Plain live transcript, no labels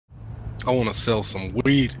I want to sell some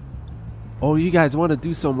weed. Oh, you guys want to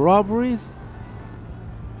do some robberies?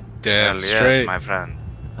 Damn Hell straight. yes, my friend.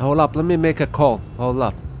 Hold up, let me make a call. Hold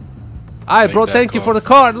up. Alright, bro, that thank you call. for the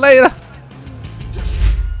card. Later.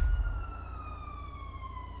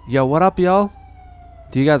 Yo, what up, y'all?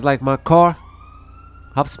 Do you guys like my car?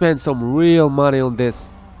 I've spent some real money on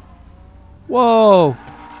this. Whoa.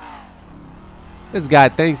 This guy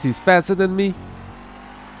thinks he's faster than me.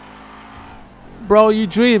 Bro, you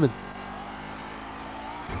dreaming.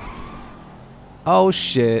 Oh,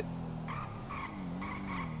 shit.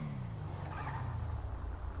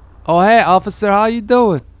 Oh, hey, officer, how you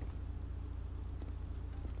doing?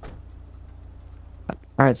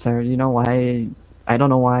 Alright, sir, you know why? I don't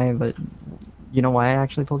know why, but you know why I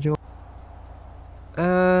actually pulled you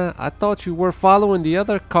over? I thought you were following the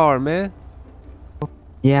other car, man.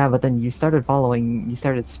 Yeah, but then you started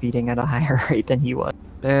speeding at a higher rate than he was.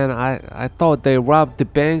 Man, I thought they robbed the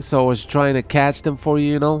bank, so I was trying to catch them for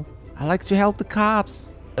you, you know? I like to help the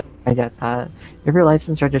cops. I get that. You have your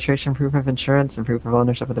license, registration, proof of insurance, and proof of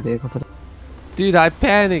ownership of the vehicle today. Dude, I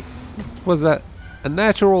panicked. It was a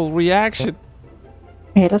natural reaction.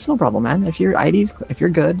 Hey, that's no problem, man. If your if you're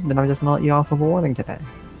good, then I'm just gonna let you off with a warning today.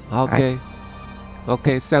 Okay.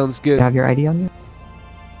 Okay, sounds You good. have your ID on you?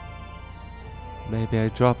 Maybe I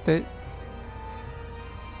dropped it.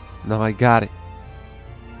 No, I got it.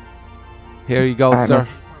 Here you go, Alright, sir. man.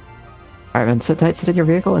 Alright, man, sit tight, sit in your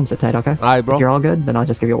vehicle, and sit tight, okay? Alright, bro. If you're all good, then I'll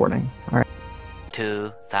just give you a warning. Alright.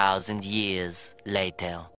 2,000 years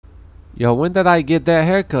later. Yo, when did I get that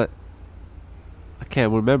haircut? I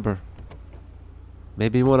can't remember.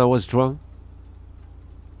 Maybe when I was drunk.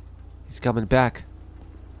 He's coming back.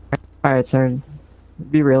 Alright, sir.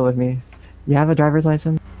 Be real with me. You have a driver's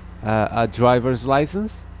license? A driver's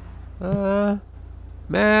license? Man,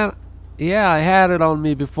 yeah, I had it on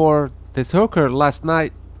me before this hooker last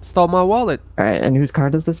night stole my wallet. Alright, and whose car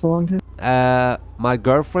does this belong to? My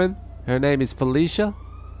girlfriend. Her name is Felicia.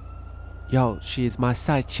 Yo, she is my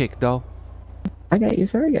side chick, though. I get you,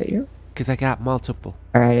 sir, I get you. Because I got multiple.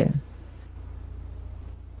 Alright.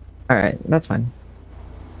 Alright, that's fine.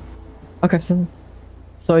 Okay,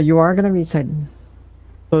 so you are gonna be cited.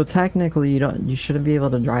 So technically you shouldn't be able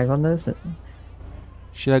to drive on this.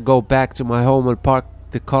 Should I go back to my home and park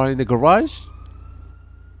the car in the garage?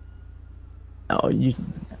 No,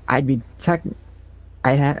 I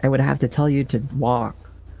would have to tell you to walk.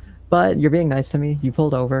 But you're being nice to me. You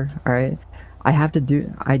pulled over, alright?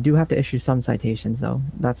 I do have to issue some citations though.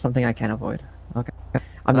 That's something I can't avoid. Okay.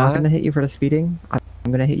 I'm not gonna hit you for the speeding.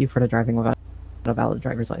 I'm gonna hit you for the driving without a valid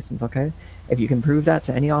driver's license, okay? If you can prove that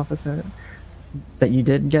to any officer that you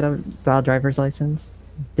did get a valid driver's license,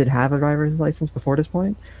 did have a driver's license before this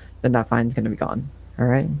point, then that fine's gonna be gone.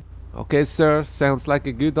 Alright? Okay, sir. Sounds like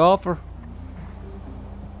a good offer.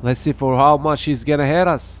 Let's see for how much she's gonna hit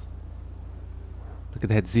us. Look at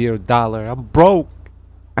that $0. I'm broke.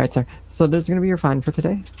 Alright, sir. So there's gonna be your fine for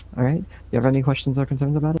today. Alright? You have any questions or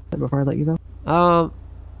concerns about it before I let you go?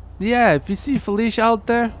 Yeah, if you see Felicia out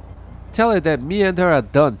there, tell her that me and her are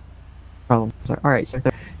done. Problem, sir. Alright, sir.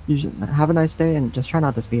 You should have a nice day and just try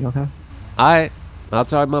not to speed, okay? I'll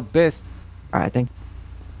try my best. Alright, thank you.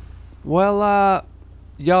 Well,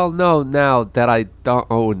 y'all know now that I don't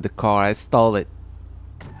own the car. I stole it.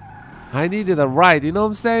 I needed a ride, you know what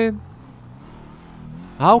I'm saying?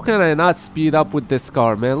 How can I not speed up with this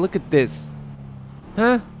car, man? Look at this.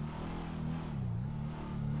 Huh?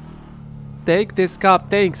 This cop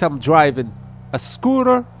thinks I'm driving a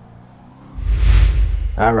scooter.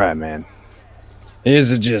 Alright, man. Here's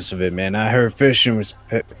the gist of it, man. I heard fishing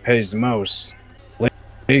pays the most.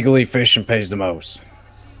 Legally, fishing pays the most.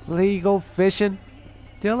 Legal fishing?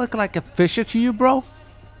 Do I look like a fisher to you, bro?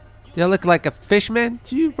 Do I look like a fishman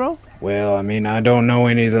to you, bro? Well, I mean, I don't know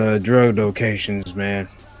any of the drug locations, man.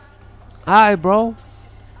 Aye, bro.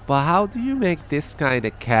 But how do you make this kind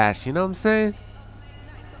of cash? You know what I'm saying?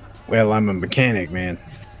 Well, I'm a mechanic, man.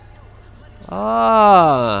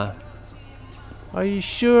 Ah. Are you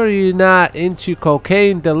sure you're not into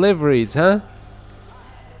cocaine deliveries, huh?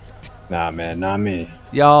 Nah, man, not me.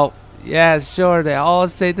 Yo, yeah, sure, they all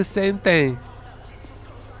say the same thing.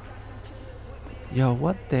 Yo,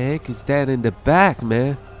 what the heck is that in the back,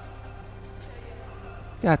 man?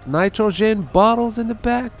 Got nitrogen bottles in the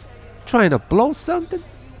back? Trying to blow something?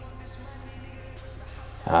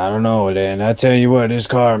 I don't know, Dan. I tell you what, this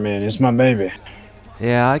car, man, it's my baby.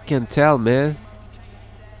 Yeah, I can tell, man.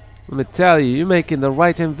 Let me tell you, you're making the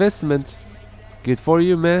right investment. Good for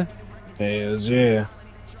you, man. Hells yeah.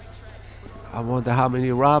 I wonder how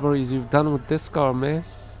many robberies you've done with this car, man.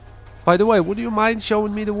 By the way, would you mind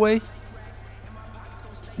showing me the way?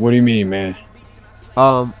 What do you mean, man?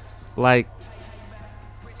 Like,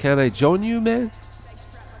 can I join you, man?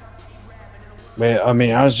 Man, I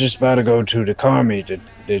mean, I was just about to go to the car meet that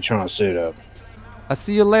they're trying to set up. I'll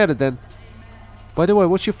see you later then. By the way,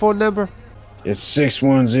 what's your phone number? It's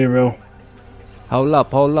 610. Hold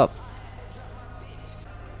up, hold up.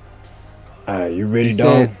 You ready,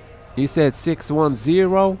 dog? You said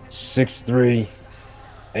 610?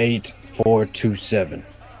 638427.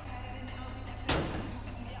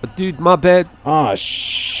 Dude, my bad. Oh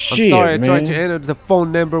shit, I'm sorry, man. I tried to enter the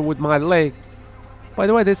phone number with my leg. By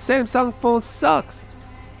the way, this Samsung phone sucks.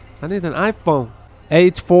 I need an iPhone.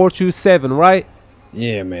 8427, right?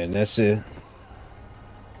 Yeah, man, that's it.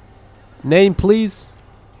 Name, please.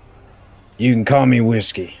 You can call me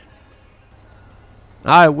Whiskey.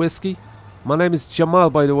 Hi, Whiskey. My name is Jamal,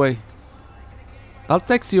 by the way. I'll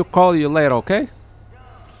text you or call you later, okay?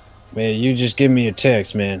 Man, you just give me a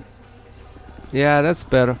text, man. Yeah, that's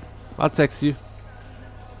better. I'll text you.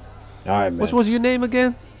 Alright, man. What was your name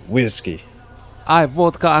again? Whiskey. I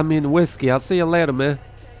whiskey. I'll see you later, man.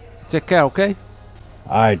 Take care, okay?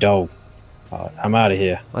 Alright, dog. I'm out of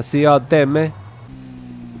here. I'll see y'all then, man.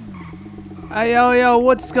 Hey, yo,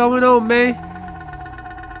 what's going on, man?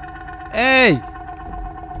 Hey!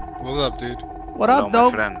 What's up, dude? What up,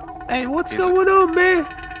 dog? Hey, what's going on, man?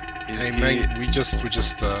 Hey, man,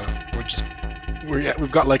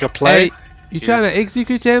 we've got like a play. Hey, you trying to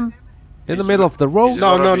execute him in the middle of the road?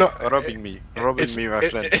 No. Robbing me, my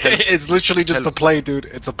friend. It's literally just a play, dude.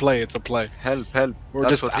 It's a play. Help.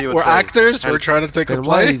 We're actors. We're trying to take a Then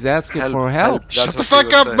why play. he's asking for help? Shut the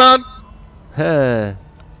fuck up, man. Huh.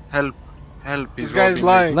 Help. This guy's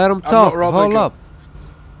lying. Let him I'm talk. not robbing Hold him. up.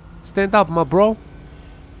 Stand up, my bro.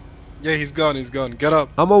 Yeah, he's gone. Get up.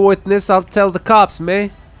 I'm a witness. I'll tell the cops,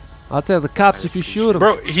 man. I'll tell the cops if you shoot him.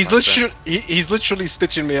 Bro, he's literally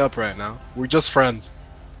stitching me up right now. We're just friends.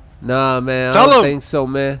 Nah, man. Tell I don't him. think so,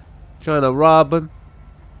 man. Trying to rob him.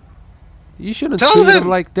 You shouldn't Tell treat him him.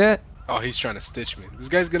 like that. Oh, he's trying to stitch me. This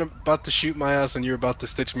guy's about to shoot my ass and you're about to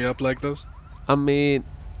stitch me up like this? I mean,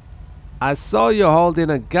 I saw you holding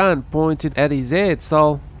a gun pointed at his head,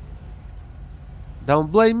 so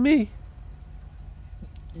don't blame me.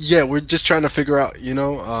 Yeah, we're just trying to figure out,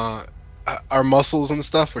 our muscles and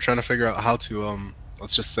stuff. We're trying to figure out how to,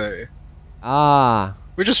 let's just say. Ah,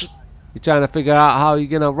 We're just, you're trying to figure out how you're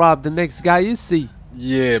gonna rob the next guy you see.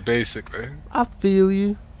 yeah, basically. I feel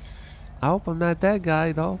you. I hope I'm not that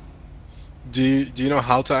guy, though. Do you know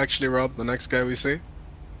how to actually rob the next guy we see?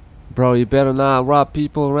 Bro, you better not rob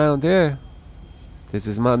people around there. This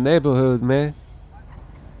is my neighborhood, man.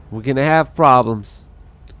 We're gonna have problems.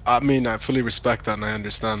 I mean, I fully respect that and I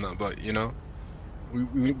understand that, but,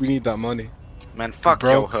 we need that money. Man, fuck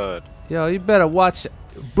Bro. your herd. Yo, you better watch.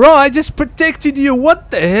 Bro, I just protected you.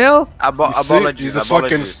 What the hell? Apologies. He's a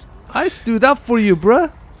fucking... I stood up for you,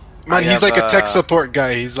 bruh. Man, I he's like a have, tech support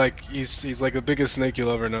guy. He's like the biggest snake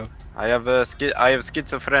you'll ever know. I have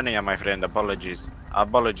schizophrenia, my friend. Apologies,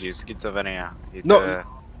 schizophrenia. No,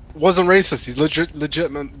 wasn't racist. He's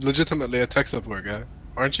legitimately a tech support guy,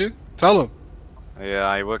 aren't you? Tell him. Yeah,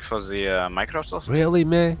 I work for the Microsoft. Really,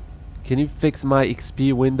 man? Can you fix my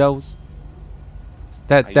XP Windows?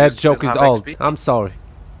 I That used to joke is have old. XP. I'm sorry.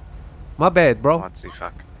 My bad, bro. What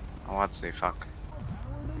the fuck?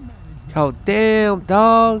 Yo, damn,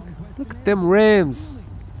 dog. Look at them rims.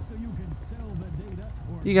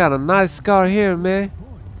 You got a nice car here, man.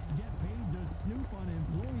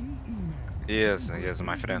 Yes,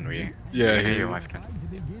 my friend. Yeah, I hear he- you, my friend.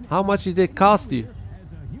 How much did it cost you?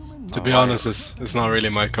 To be honest, it's not really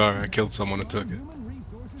my car. I killed someone who took it.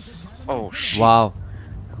 Oh shit. Wow.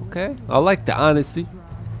 Okay, I like the honesty.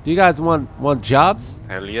 Do you guys want jobs?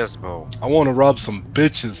 Hell yes, bro. I want to rob some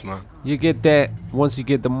bitches, man. You get that once you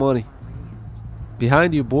get the money.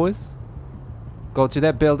 Behind you, boys. Go to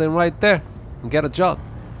that building right there and get a job.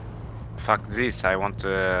 Fuck this. I want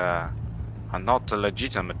a not a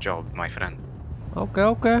legitimate job, my friend. Okay,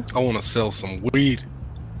 okay. I want to sell some weed.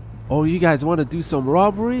 Oh, you guys want to do some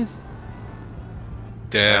robberies?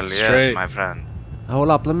 Damn Hell straight. yes, my friend. Hold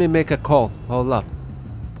up, let me make a call. Hold up.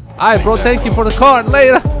 Alright, bro, thank you for the card.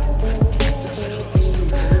 Later.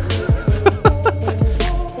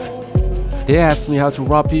 They asked me how to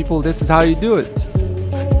rob people. This is how you do it.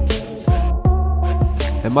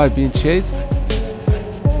 Am I being chased?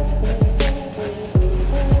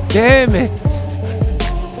 Damn it.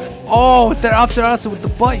 Oh, they're after us with the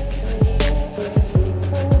bike.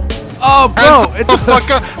 Oh, bro.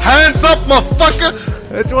 Motherfucker! Hands up,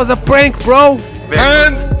 motherfucker! It was a prank, bro.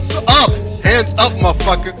 Hands up! Hands up,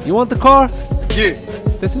 motherfucker! You want the car? Yeah,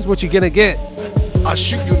 This is what you're gonna get. I'll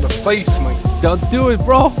shoot you in the face, man. Don't do it,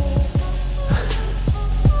 bro.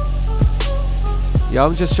 Yo,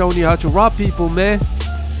 I'm just showing you how to rob people, man.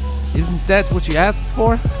 Isn't that what you asked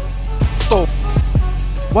for? So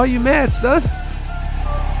Why you mad, son?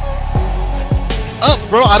 up,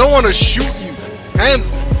 bro. I don't want to shoot you. Hands.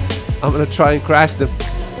 I'm gonna try and crash them.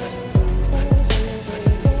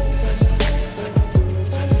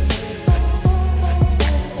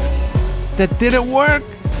 That didn't work.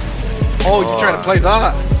 Oh, you trying to play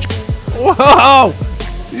that? Whoa!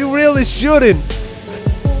 You really shooting?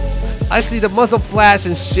 I see the muzzle flash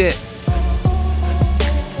and shit.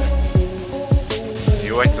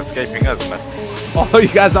 You ain't escaping us, man. Oh, you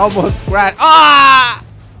guys almost crashed. Ah!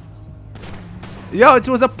 Yo, it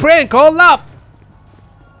was a prank. Hold up.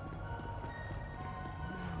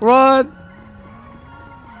 Run.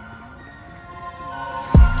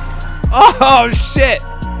 Oh, shit.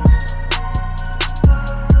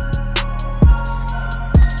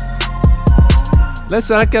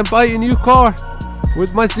 Listen, I can buy you a new car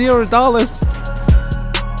with my $0.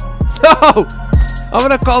 No! I'm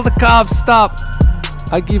gonna call the cops. Stop.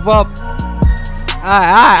 I give up.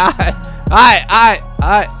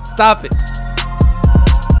 Alright. Stop it.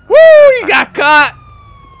 Woo! You got caught.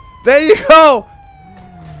 There you go.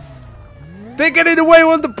 They're getting away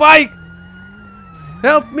on the bike.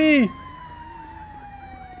 Help me.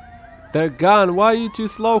 They're gone. Why are you too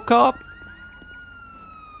slow, cop?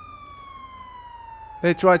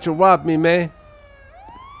 They tried to rob me, man.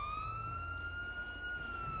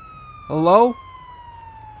 Hello?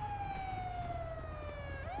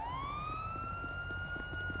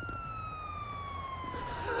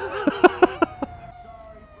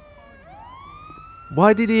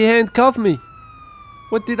 Why did he handcuff me?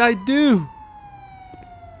 What did I do?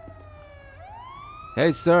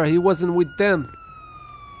 Hey, sir, he wasn't with them.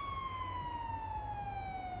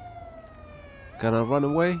 Can I run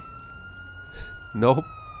away? Nope.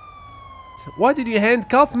 Why did you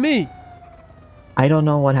handcuff me? I don't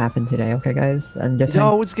know what happened today, okay, guys? I'm just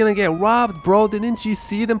Yo, it's gonna get robbed, bro. Didn't you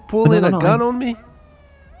see them pulling a gun on me?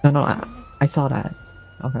 No, I saw that.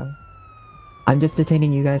 Okay. I'm just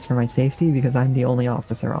detaining you guys for my safety because I'm the only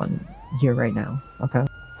officer on here right now, okay?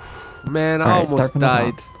 Man, I Alright, start almost from the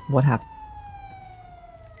died. top. What happened?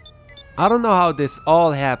 I don't know how this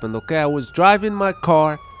all happened, okay? I was driving my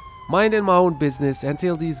car, minding my own business,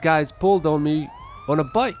 until these guys pulled on me on a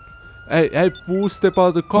bike. Hey, fool, step out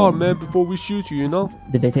of the car, man, before we shoot you, you know?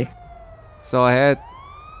 Did they take So I had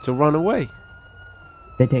to run away.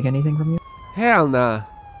 anything from you? Hell nah.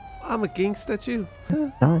 I'm a gangster too.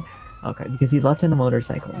 No? Okay, because you left in a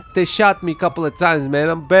motorcycle. They shot me a couple of times, man.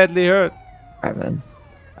 I'm badly hurt. Alright, man.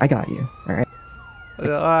 I got you, alright?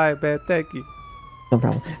 Alright, man, thank you. No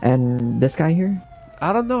problem. And this guy here?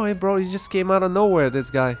 I don't know, hey, bro. He just came out of nowhere, this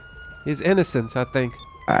guy. He's innocent, I think.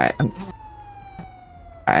 Alright.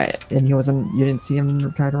 Alright, and he wasn't. You didn't see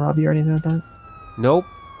him try to rob you or anything like that? Nope.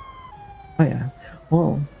 Oh, yeah.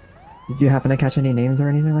 Well, did you happen to catch any names or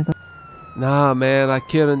anything like that? Nah, man, I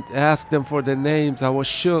couldn't ask them for their names. I was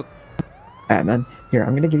shook. Alright, man. Here,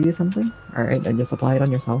 I'm gonna give you something. Alright, and just apply it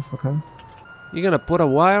on yourself, okay? You gonna put a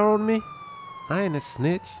wire on me? I ain't a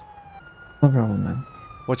snitch. No problem, man.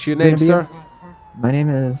 What's your You're name, gonna be sir? My name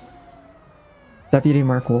is Deputy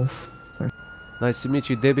Mark Wolf, sir. Nice to meet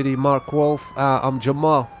you, Deputy Mark Wolf. I'm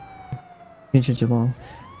Jamal. Meet you, Jamal.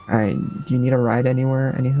 Alright, do you need a ride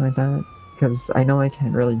anywhere, anything like that? Because I know I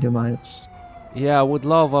can't really do much. Yeah, I would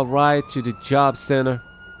love a ride to the job center.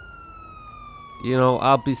 You know,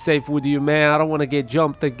 I'll be safe with you, man. I don't want to get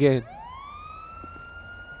jumped again.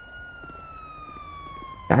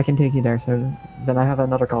 I can take you there, sir. Then I have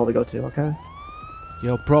another call to go to, okay?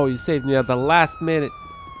 Yo, bro, you saved me at the last minute.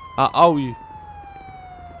 I owe you.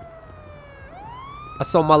 I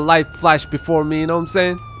saw my life flash before me, you know what I'm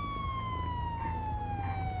saying?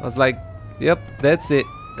 I was like, yep, that's it.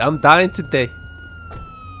 I'm dying today.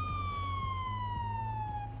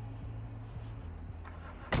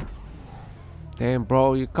 Damn,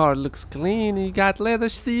 bro, your car looks clean. You got leather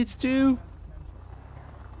seats too.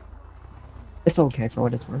 It's okay for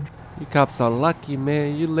what it's worth. You cops are lucky,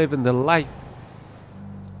 man. You living the life.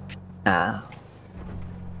 Nah.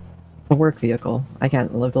 A work vehicle. I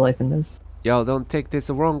can't live the life in this. Yo, don't take this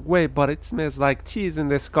the wrong way, but it smells like cheese in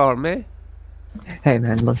this car, man. Hey,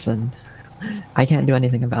 man, listen. I can't do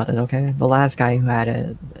anything about it, okay? The last guy who had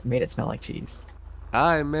it made it smell like cheese.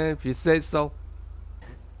 Alright, man, if you say so.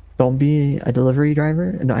 Don't be a delivery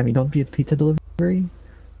driver. No, I mean, don't be a pizza delivery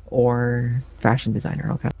or fashion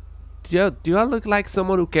designer, okay? Do I look like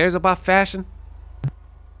someone who cares about fashion?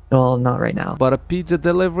 Well, not right now. But a pizza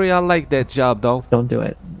delivery, I like that job, though. Don't do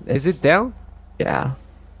it. Is it down? Yeah.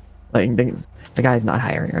 Like, the guy's not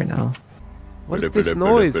hiring right now. What is this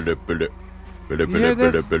noise? You hear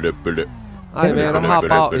this? Alright, man, I'm hop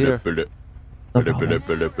out here. No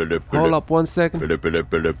problem. Hold up 1 second.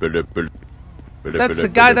 That's the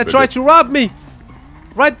guy that tried to rob me!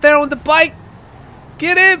 Right there on the bike!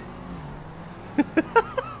 Get him!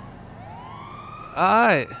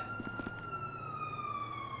 Alright.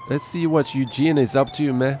 Let's see what Eugene is up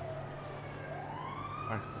to, man.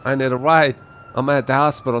 I need a ride. I'm at the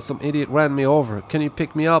hospital. Some idiot ran me over. Can you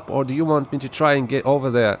pick me up, or do you want me to try and get over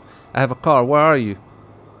there? I have a car. Where are you?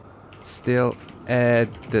 Still at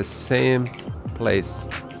the same place.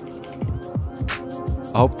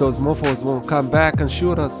 I hope those muffos won't come back and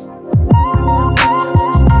shoot us.